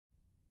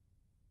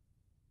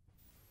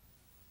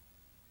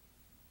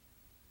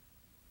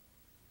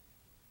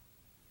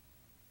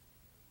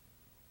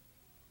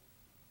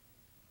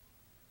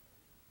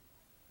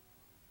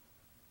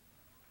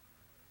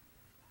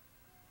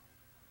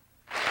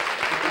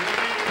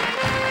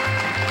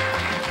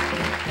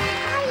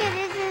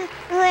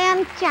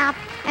Chop,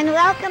 and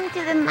welcome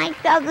to the Mike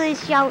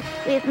Douglas Show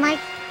with my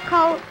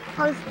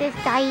co-hostess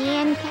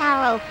Diahann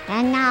Carroll.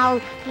 And now,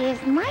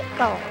 here's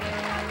Michael.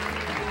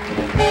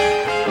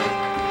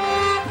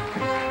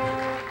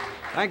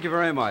 Thank you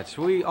very much.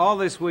 All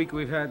this week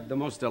we've had the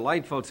most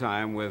delightful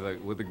time with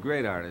a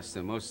great artist,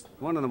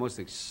 one of the most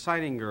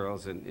exciting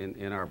girls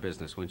in our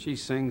business. When she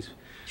sings,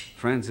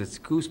 friends, it's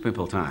goose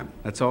pimple time.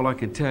 That's all I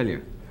can tell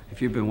you.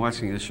 If you've been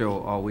watching the show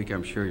all week,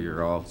 I'm sure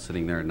you're all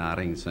sitting there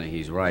nodding and saying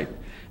he's right.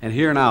 And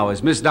here now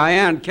is Miss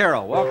Diahann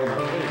Carroll. Welcome.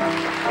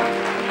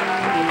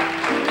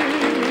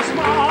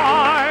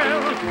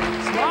 Smile,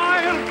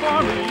 smile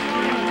for me.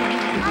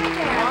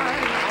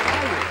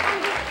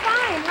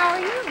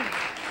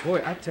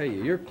 Boy, I tell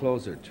you, your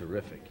clothes are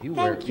terrific. You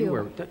wear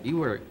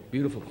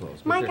beautiful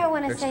clothes. Mike, I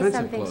want to say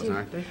something clothes, to you.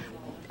 Aren't they?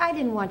 I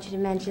didn't want you to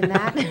mention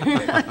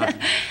that.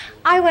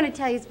 I want to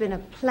tell you it's been a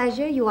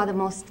pleasure. You are the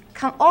most...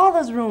 all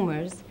those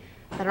rumors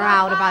that are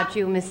out about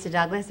you, Mr.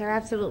 Douglas, are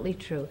absolutely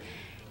true.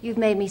 You've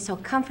made me so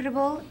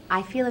comfortable.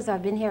 I feel as though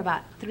I've been here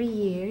about 3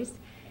 years.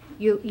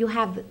 You're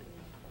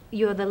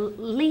the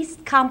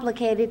least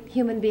complicated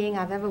human being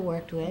I've ever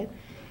worked with.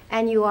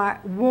 And you are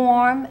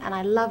warm, and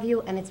I love you,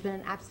 and it's been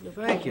an absolute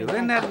pleasure. Thank you.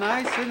 Isn't that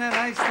nice? Isn't that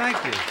nice? Thank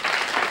you.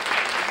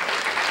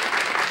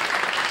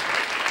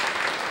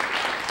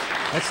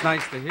 That's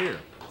nice to hear.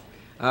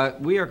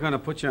 We are going to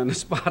put you on the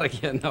spot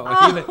again, though,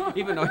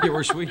 even though you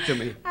were sweet to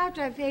me.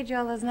 After I paid you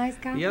all those nice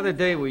compliments? The other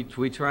day,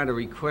 we tried a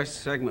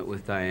request segment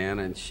with Diahann,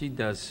 and she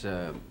does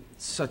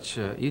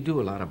you do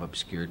a lot of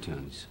obscure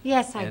tunes.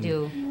 Yes, I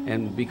do.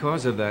 And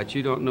because of that,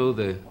 you don't know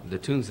the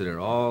tunes that are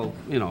all,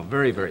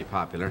 very, very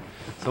popular.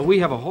 So we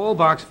have a whole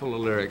box full of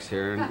lyrics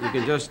here, and you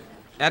can just,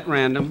 at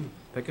random,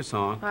 pick a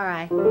song. All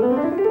right.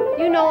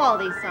 You know all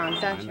these songs,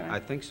 don't you? I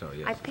think so,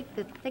 yes. I picked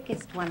the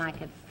thickest one I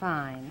could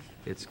find.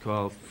 It's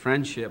called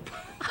Friendship.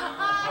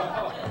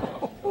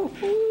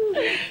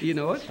 You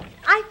know it?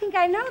 I think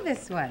I know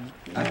this one.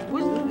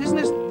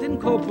 Didn't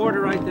Cole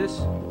Porter write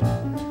this?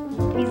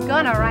 He's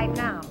gonna right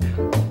now.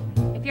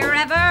 If you're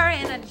ever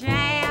in a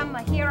jam,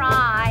 here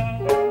I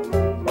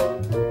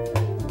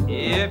am.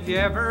 If you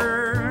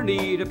ever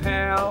need a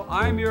pal,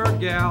 I'm your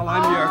gal,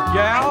 I'm your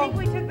gal. I think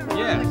we took the wrong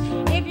Yes.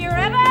 one. If you're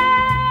ever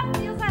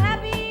feel so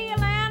happy, a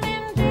land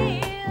in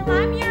jail,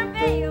 I'm your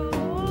bail.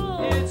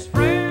 It's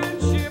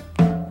friendship,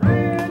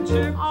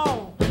 friendship.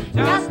 Oh,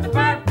 Just a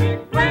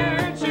perfect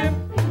friendship.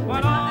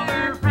 When all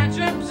their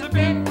friendships have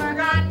been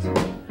forgot,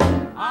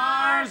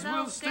 ours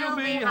will still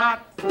be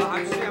hot.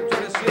 I'm trying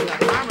to sing that.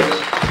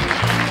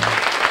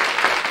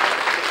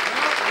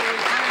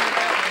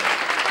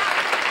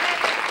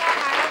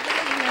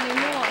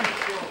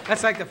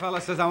 That's like the fella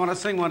says, I want to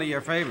sing one of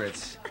your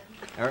favorites.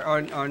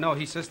 Or no,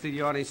 he says to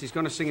the audience, he's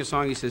going to sing a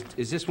song. He says,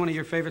 is this one of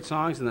your favorite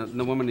songs? And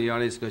the woman in the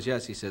audience goes,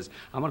 yes. He says,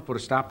 I'm going to put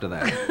a stop to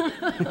that.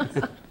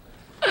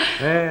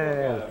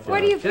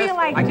 what do you feel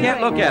like I doing?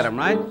 can't look at him,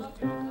 right?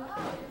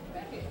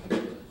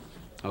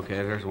 Okay,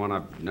 there's one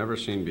I've never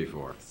seen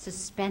before.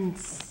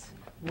 Suspense.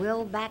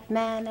 Will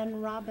Batman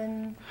and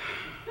Robin?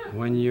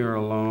 When you're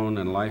alone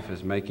and life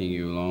is making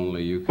you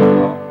lonely, you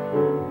can...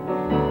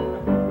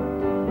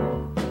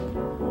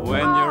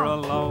 When you're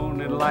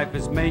alone and life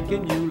is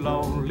making you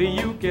lonely,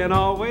 you can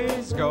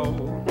always go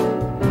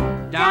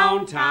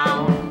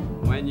downtown.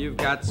 When you've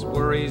got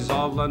worries,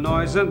 all the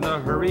noise and the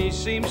hurry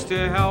seems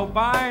to help,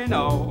 I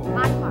know.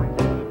 My part.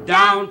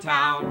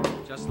 Downtown,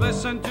 just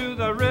listen to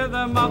the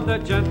rhythm of the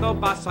gentle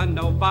bossa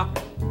nova.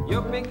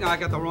 You think I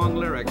got the wrong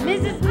lyric.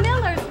 Mrs.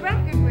 Miller's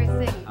record we're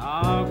singing.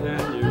 How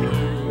can you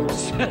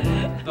lose?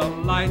 The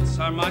lights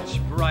are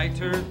much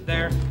brighter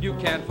there. You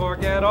can't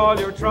forget all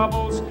your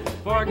troubles,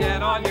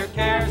 forget all your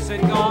cares,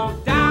 and go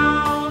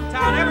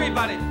downtown.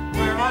 Everybody,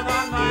 where all the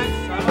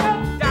lights are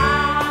low.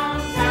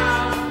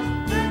 Downtown.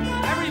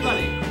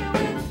 Everybody,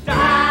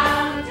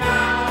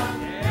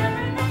 downtown.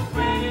 Everyone's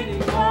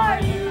waiting for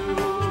you.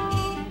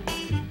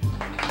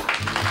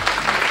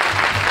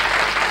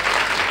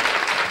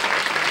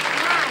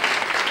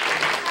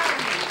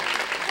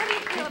 How do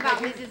you feel about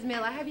Mrs.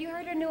 Miller? Have you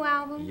heard her new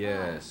album?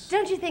 Yes.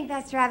 Don't you think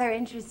that's rather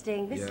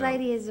interesting? This Yeah.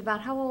 lady is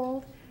about how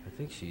old? I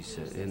think she's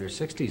in her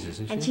 60s,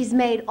 isn't she? And she's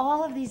made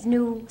all of these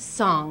new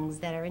songs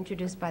that are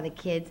introduced by the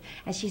kids,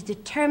 and she's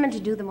determined to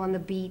do them on the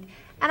beat.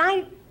 And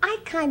I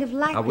kind of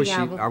like the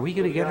album. Are we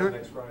going to get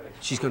her?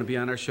 She's going to be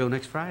on our show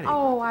next Friday.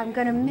 Oh, I'm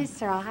going to miss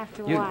her. I'll have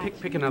to watch.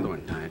 Pick another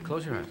one.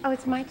 Close your eyes. Oh,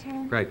 it's my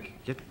turn? Right.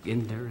 Get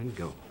in there and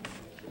go.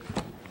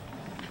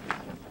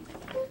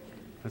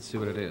 Let's see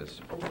what it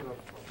is.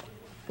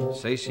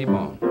 Say she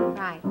bone.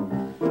 Right.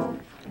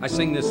 I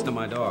sing this to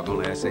my dog,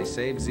 only I say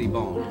save the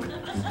bone.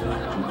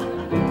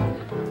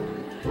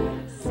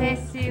 C'est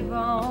si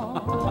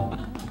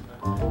bon.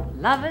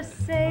 Lovers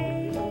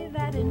say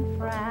that in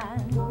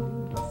France,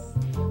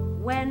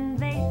 when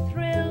they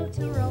thrill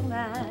to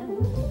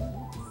romance,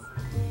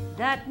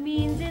 that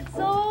means it's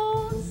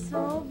oh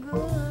so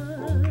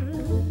good.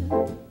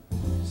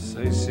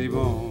 C'est si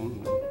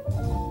bon.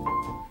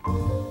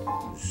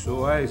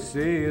 So I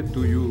say it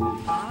to you,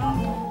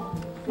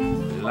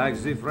 like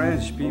the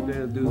French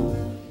people do.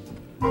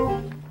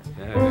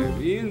 It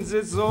means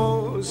it's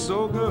oh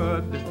so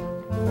good.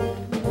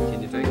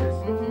 Can you take this?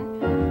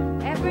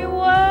 Mm-hmm. Every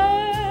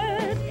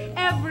word,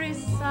 every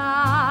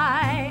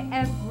sigh,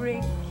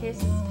 every kiss,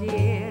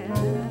 dear,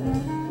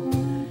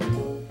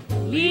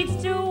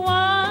 leads to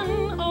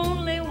one,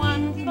 only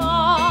one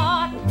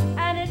thought,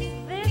 and it's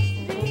this,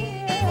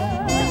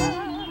 dear.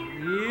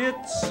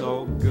 It's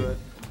so good.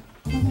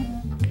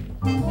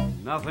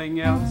 Nothing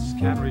else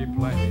can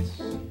replace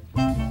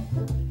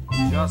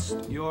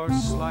just your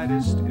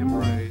slightest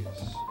embrace.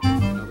 You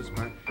know this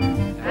part?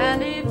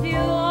 And if you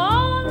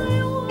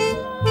only would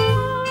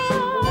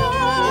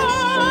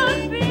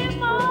be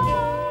mine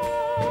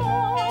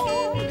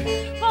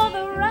for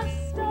the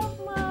rest of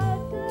my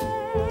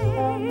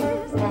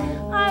days,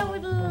 I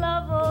would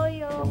love all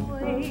your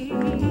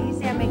ways.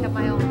 See, I make up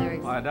my own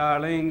lyrics. My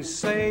darling,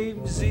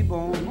 save the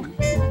bone.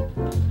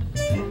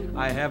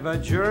 I have a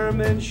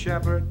German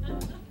shepherd,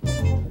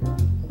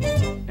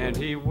 and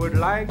he would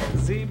like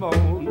the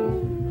bone.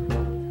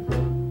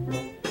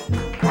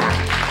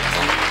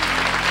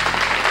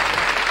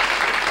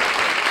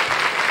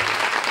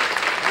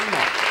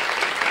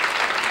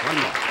 One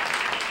more.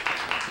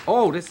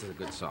 Oh, this is a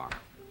good song.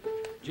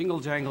 Jingle,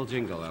 jangle,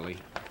 jingle, Ellie.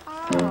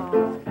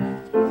 Oh,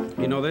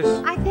 You know this?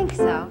 I think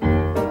so.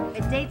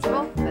 It dates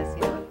both of us,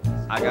 you know.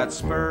 I got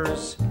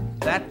spurs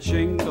that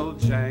jingle,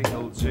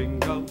 jangle,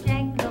 jingle,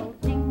 Jangle,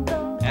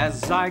 jingle,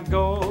 as I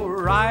go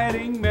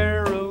riding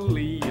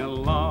merrily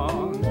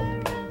along.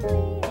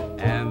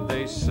 And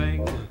they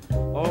sing,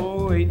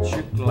 oh, ain't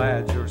you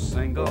glad you're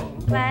single?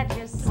 glad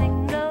you're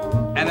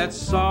single. And that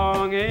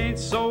song ain't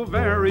so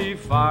very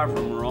far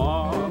from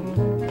wrong.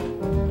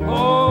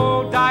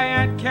 Oh,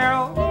 Diahann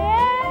Carroll,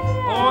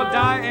 oh,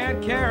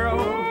 Diahann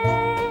Carroll.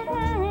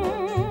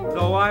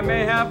 Though I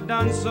may have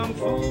done some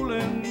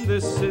fooling,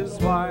 this is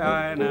why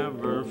I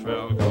never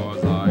fell.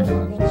 'Cause I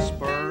got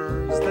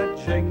spurs that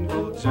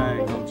jingle,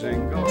 jangle,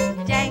 jingle,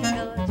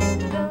 Jangle,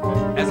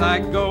 jingle. as I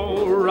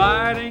go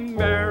riding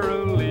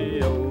merrily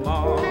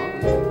along.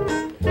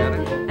 Got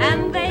it?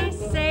 And they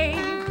say,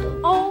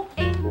 oh,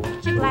 ain't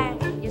you glad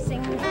you're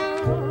single?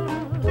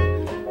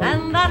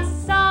 And that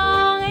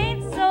song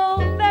ain't so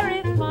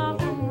very far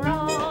from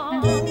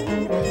wrong.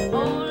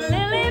 Oh,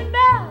 Lily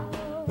Bell,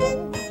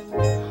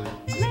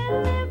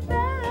 Lily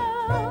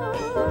Bell.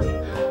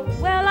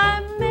 Well,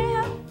 I may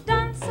have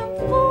done some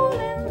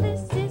fooling,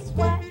 this is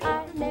why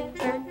I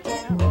never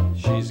tell.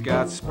 She's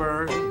got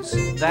spurs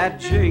that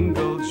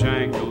jingle,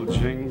 jangle,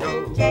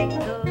 jingle,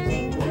 Jangle,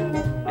 jingle.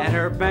 and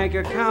her bank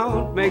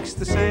account makes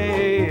the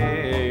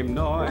same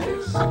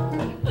noise.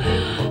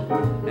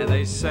 And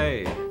they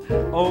say,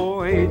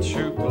 oh, ain't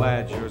you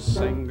glad you're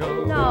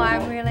single? No,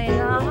 I'm really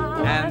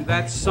not. And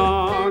that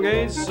song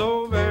ain't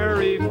so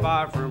very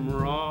far from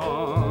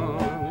wrong.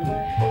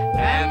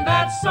 And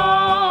that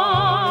song